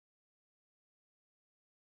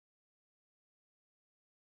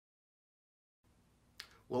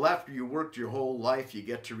Well, after you worked your whole life, you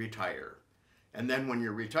get to retire. And then when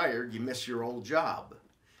you're retired, you miss your old job.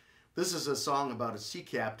 This is a song about a sea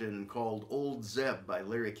captain called Old Zeb by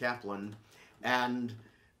Larry Kaplan. And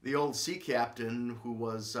the old sea captain, who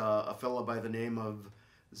was a fellow by the name of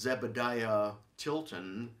Zebediah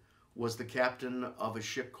Tilton, was the captain of a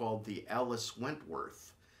ship called the Alice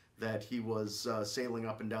Wentworth that he was sailing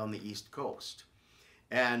up and down the East Coast.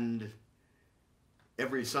 And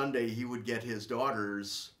every Sunday he would get his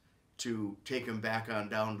daughters to take him back on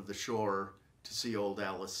down to the shore to see old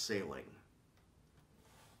Alice sailing.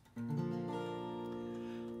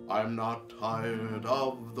 I'm not tired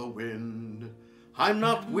of the wind, I'm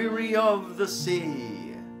not weary of the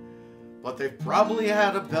sea, but they've probably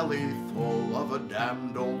had a belly full of a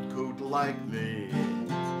damned old coot like me.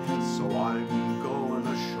 So I'm going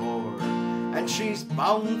ashore, and she's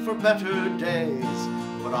bound for better days,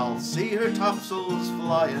 but I'll see her topsails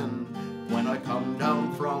flying when I come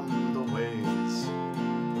down from the ways.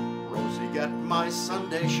 Rosie, get my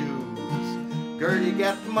Sunday shoes, Gertie,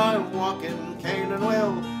 get my walking cane, and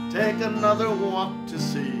we'll take another walk to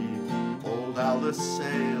see old Alice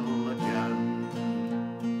sail again.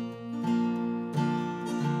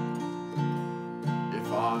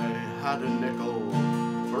 If I had a nickel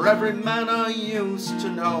for every man I used to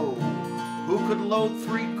know who could load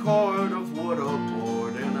 3/4 of wood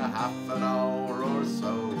aboard in a half an hour or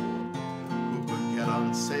so, who could get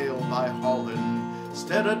on sail by hauling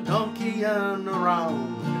instead of donkeying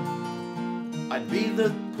around, I'd be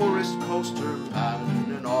the poorest coaster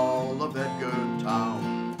man in all of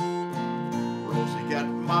Edgartown. Rosie, get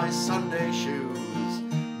my Sunday shoes,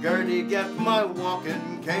 Gertie, get my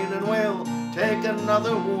walking cane, and we'll take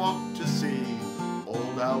another walk to see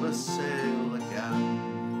old Alice sail again.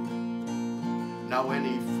 Now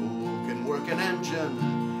any fool can work an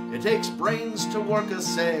engine, it takes brains to work a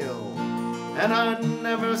sail, and I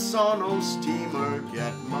never saw no steamer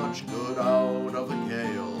get much good out of a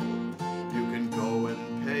gale. You can go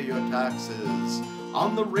and pay your taxes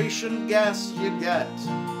on the ration gas you get,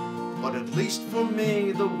 but at least for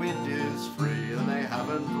me the wind is free and they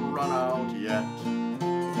haven't run out yet.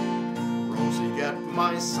 Rosie, get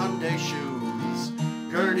my Sunday shoes,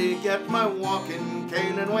 Gertie, get my walking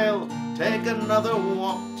cane, and we'll take another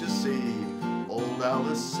walk to see old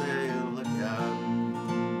Alice sail again.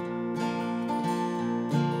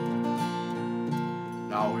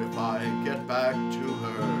 Now if I get back to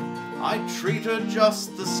her, I'd treat her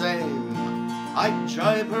just the same. I'd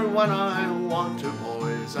jibe her when I want to,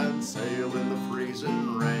 boys, and sail in the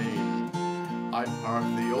freezing rain. I'd park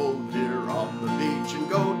the old dear on the beach and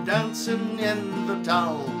go dancing in the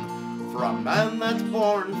town, for a man that's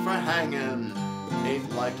born for hanging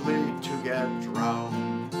ain't likely to get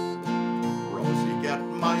drowned. Rosie, get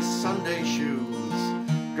my Sunday shoes,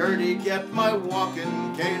 Gertie, get my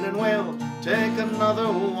walking cane, and we'll take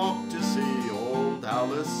another walk to see old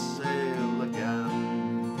Alice sail again.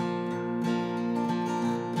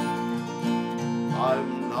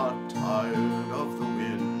 I'm not tired of the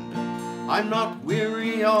wind, I'm not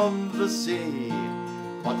weary of the sea,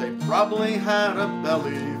 but they probably had a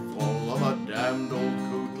belly full of a damned old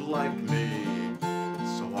coot like me.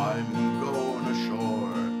 So I'm going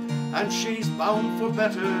ashore, and she's bound for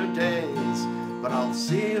better days, but I'll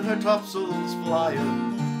see her topsails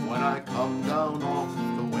flying when I come down off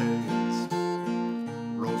the ways.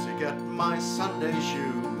 Rosie, get my Sunday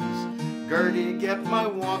shoes, Gertie, get my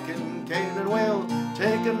walking cane, and we'll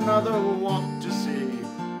take another walk to see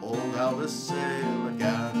old Alice sail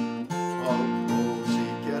again. Oh,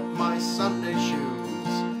 Rosie, get my Sunday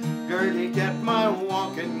shoes, Gertie, get my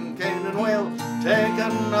walking cane, and we'll take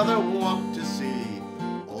another walk to see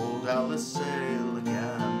old Alice sail